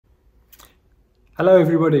Hello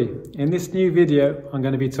everybody, in this new video I'm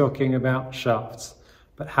going to be talking about shafts,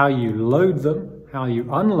 but how you load them, how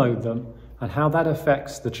you unload them, and how that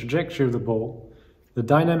affects the trajectory of the ball, the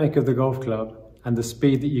dynamic of the golf club, and the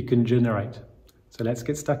speed that you can generate. So let's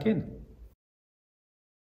get stuck in.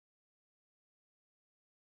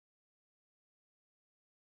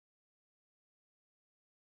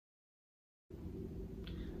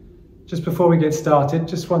 Just before we get started,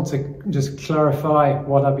 just want to clarify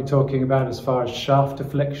what I'll be talking about as far as shaft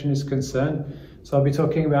deflection is concerned. So I'll be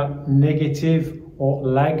talking about negative or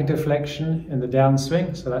lag deflection in the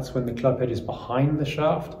downswing. So that's when the club head is behind the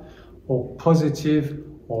shaft, or positive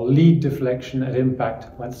or lead deflection at impact.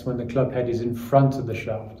 That's when the club head is in front of the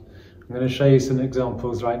shaft. I'm going to show you some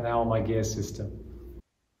examples right now on my gear system.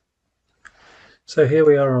 So here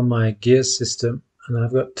we are on my gear system. And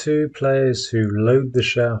I've got two players who load the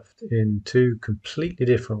shaft in two completely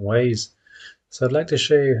different ways. So I'd like to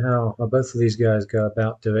show you how both of these guys go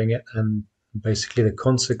about doing it and basically the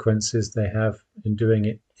consequences they have in doing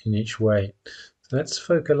it in each way. So let's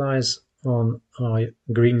focalize on our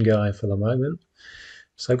green guy for the moment.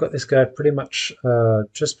 So I've got this guy pretty much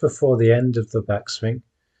just before the end of the backswing.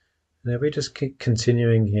 And if we just keep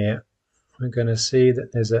continuing here, we're going to see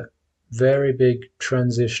that there's a very big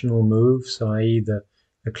transitional move, so i.e. the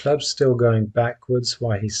club's still going backwards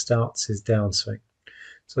while he starts his downswing.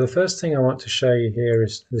 So the first thing I want to show you here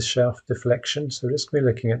is the shaft deflection. So we're just going to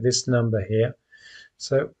be looking at this number here.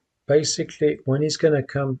 So basically when he's going to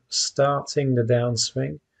come starting the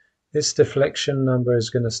downswing, this deflection number is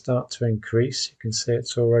going to start to increase. You can see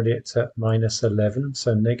it's already at minus 11,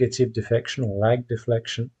 so negative deflection or lag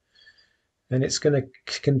deflection. And it's going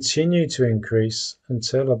to continue to increase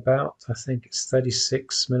until about, I think it's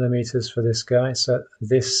 36 millimeters for this guy. So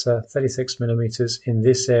this 36 millimeters in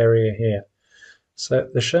this area here. So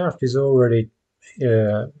the shaft is already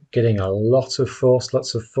getting a lot of force,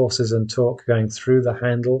 lots of forces and torque going through the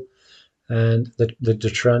handle. And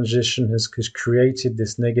the transition has created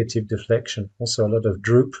this negative deflection. Also a lot of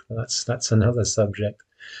droop, that's another subject.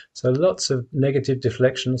 So lots of negative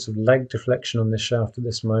deflection, lots of lag deflection on this shaft at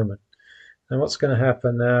this moment. And what's going to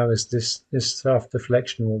happen now is this shaft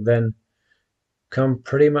deflection will then come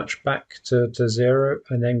pretty much back to zero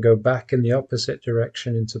and then go back in the opposite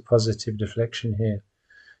direction into positive deflection here.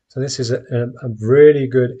 So this is a really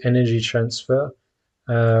good energy transfer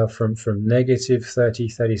from negative 30,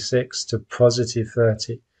 36 to positive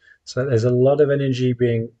 30. So there's a lot of energy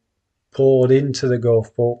being poured into the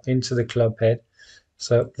golf ball, into the club head.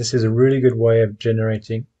 So this is a really good way of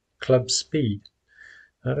generating club speed.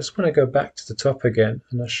 I just want to go back to the top again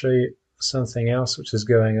and I'll show you something else which is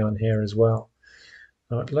going on here as well.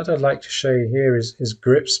 What I'd like to show you here is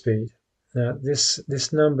grip speed. Now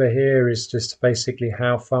this number here is just basically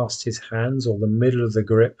how fast his hands or the middle of the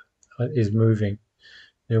grip is moving.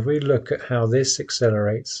 Now if we look at how this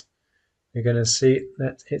accelerates, you're going to see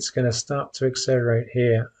that it's going to start to accelerate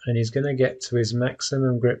here and he's going to get to his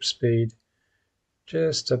maximum grip speed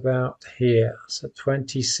just about here, so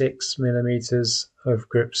 26 millimeters of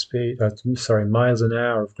grip speed, miles an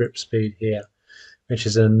hour of grip speed here, which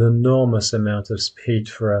is an enormous amount of speed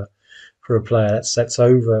for a player. That's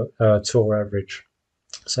over tour average.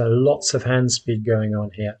 So lots of hand speed going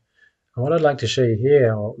on here. And what I'd like to show you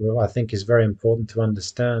here, or I think is very important to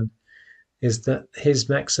understand, is that his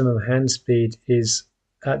maximum hand speed is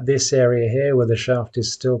at this area here where the shaft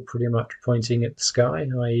is still pretty much pointing at the sky,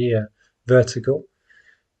 i.e. vertical.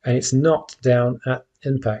 And it's not down at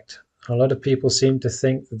impact. A lot of people seem to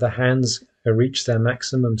think that the hands reach their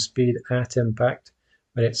maximum speed at impact,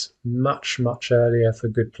 but it's much, much earlier for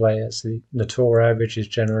good players. The tour average is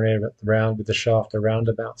generally around with the shaft around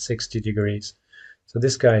about 60 degrees. So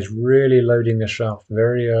this guy is really loading the shaft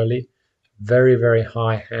very early, very, very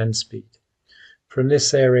high hand speed. From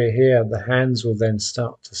this area here, the hands will then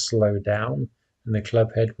start to slow down and the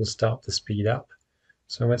club head will start to speed up.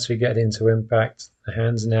 So once we get into impact, the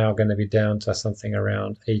hands now are going to be down to something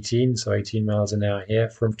around 18, so 18 miles an hour here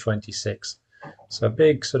from 26. So a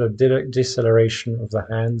big sort of deceleration of the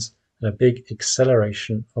hands and a big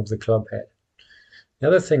acceleration of the club head. The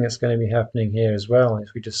other thing that's going to be happening here as well, if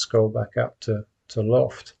we just scroll back up to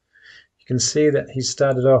loft, you can see that he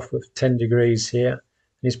started off with 10 degrees here, and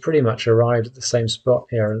he's pretty much arrived at the same spot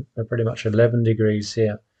here, at pretty much 11 degrees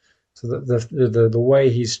here. So the way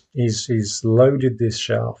he's loaded this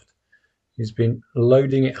shaft, he's been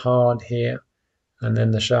loading it hard here, and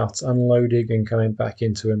then the shaft's unloading and coming back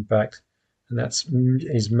into impact, and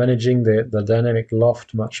he's managing the dynamic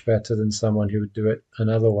loft much better than someone who would do it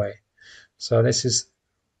another way. So this is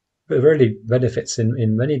really benefits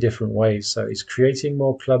in many different ways. So he's creating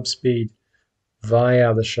more club speed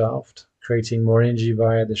via the shaft, creating more energy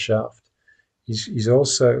via the shaft. He's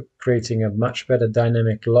also creating a much better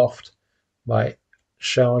dynamic loft by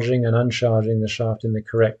charging and uncharging the shaft in the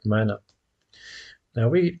correct manner. Now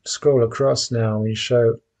we scroll across now and we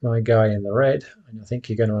show my guy in the red, and I think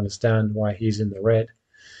you're going to understand why he's in the red.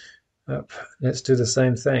 Up. Let's do the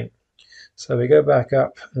same thing. So we go back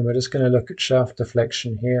up and we're just going to look at shaft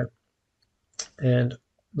deflection here. And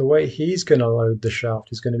the way he's going to load the shaft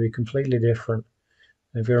is going to be completely different.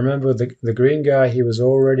 If you remember the green guy, he was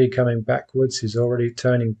already coming backwards. He's already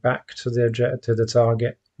turning back to the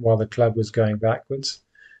target while the club was going backwards.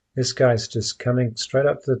 This guy's just coming straight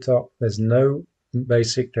up to the top. There's no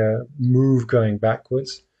basic move going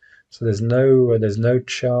backwards. So there's no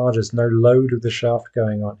charge, there's no load of the shaft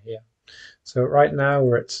going on here. So right now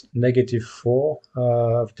we're at -4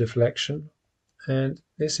 of deflection, and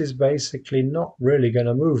this is basically not really going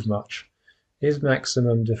to move much. His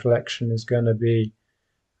maximum deflection is going to be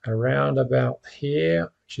around about here,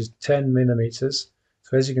 which is 10 millimeters.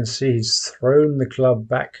 So as you can see, he's thrown the club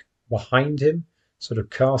back behind him, sort of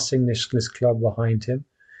casting this club behind him,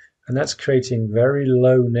 and that's creating very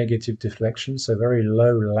low negative deflection, so very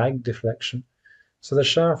low lag deflection. So the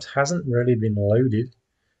shaft hasn't really been loaded.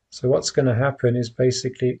 So what's going to happen is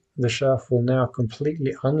basically the shaft will now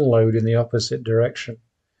completely unload in the opposite direction.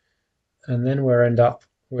 And then we'll end up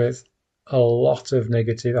with a lot of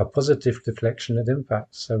positive deflection at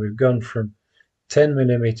impact. So we've gone from 10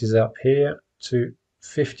 millimeters up here to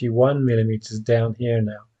 51 millimeters down here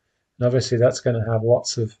now. And obviously that's going to have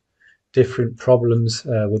lots of different problems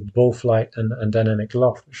with ball flight and dynamic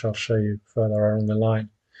loft, which I'll show you further along the line.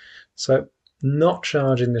 So not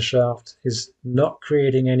charging the shaft is not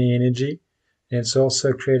creating any energy, and it's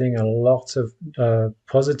also creating a lot of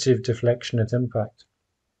positive deflection at impact.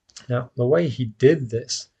 Now, the way he did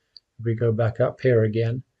this, if we go back up here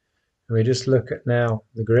again, and we just look at now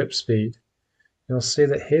the grip speed, you'll see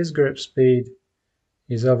that his grip speed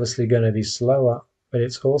is obviously going to be slower, but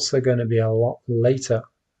it's also going to be a lot later.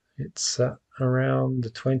 It's around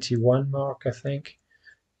the 21 mark, I think.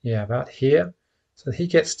 Yeah, about here. So he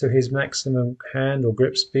gets to his maximum hand or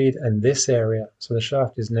grip speed in this area. So the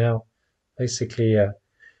shaft is now basically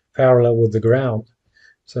parallel with the ground.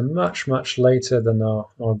 So much, much later than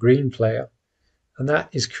our green player. And that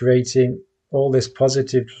is creating all this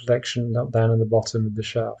positive deflection down in the bottom of the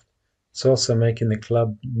shaft. It's also making the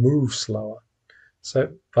club move slower.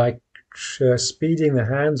 So by speeding the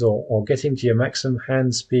hands or getting to your maximum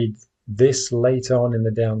hand speed this late on in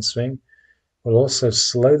the downswing, will also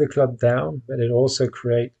slow the club down, but it also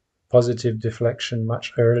create positive deflection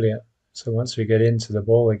much earlier. So once we get into the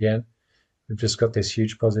ball again, we've just got this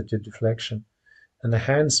huge positive deflection. And the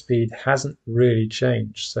hand speed hasn't really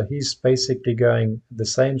changed. So he's basically going the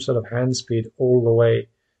same sort of hand speed all the way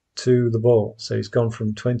to the ball. So he's gone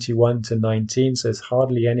from 21 to 19, so there's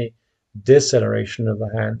hardly any deceleration of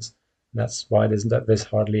the hands. And that's why there's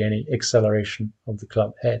hardly any acceleration of the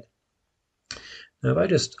club head. Now if I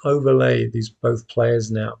just overlay these both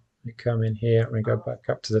players now, we come in here and we go back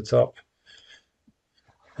up to the top.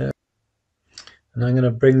 And I'm going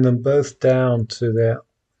to bring them both down to their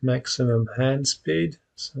maximum hand speed.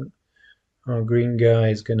 So our green guy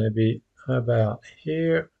is going to be about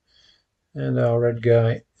here, and our red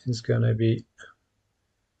guy is going to be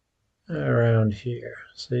around here.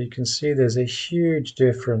 So you can see there's a huge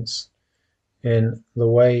difference in the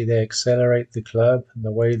way they accelerate the club and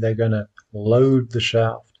the way they're going to load the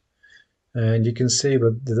shaft. And you can see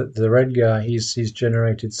with the red guy, he's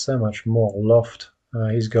generated so much more loft.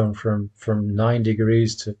 He's gone from 9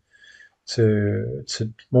 degrees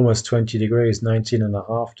to almost 20 degrees,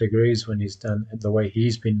 19.5 degrees when he's done the way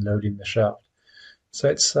he's been loading the shaft. So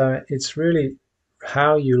it's really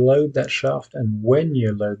how you load that shaft and when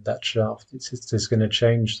you load that shaft. It's going to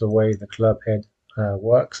change the way the club head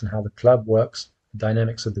works and how the club works, the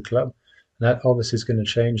dynamics of the club. And that obviously is going to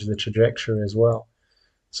change the trajectory as well.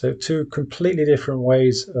 So two completely different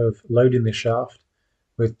ways of loading the shaft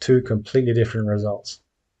with two completely different results.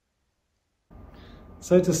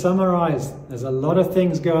 So to summarize, there's a lot of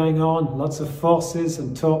things going on, lots of forces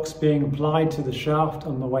and torques being applied to the shaft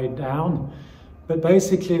on the way down. But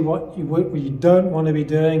basically what you don't want to be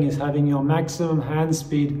doing is having your maximum hand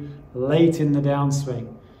speed late in the downswing.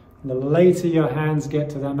 And the later your hands get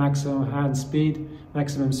to their maximum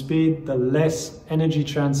speed, the less energy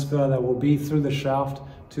transfer there will be through the shaft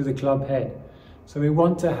to the club head. So we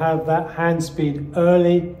want to have that hand speed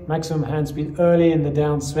early, maximum hand speed early in the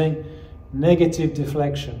downswing, negative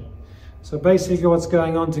deflection. So basically what's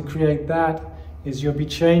going on to create that is you'll be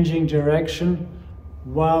changing direction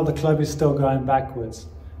while the club is still going backwards.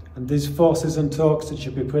 And these forces and torques that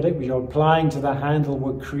you're applying to the handle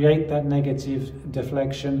will create that negative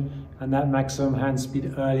deflection and that maximum hand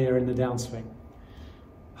speed earlier in the downswing.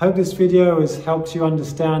 Hope this video has helped you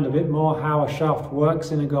understand a bit more how a shaft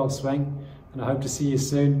works in a golf swing, and I hope to see you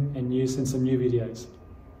soon in some new videos.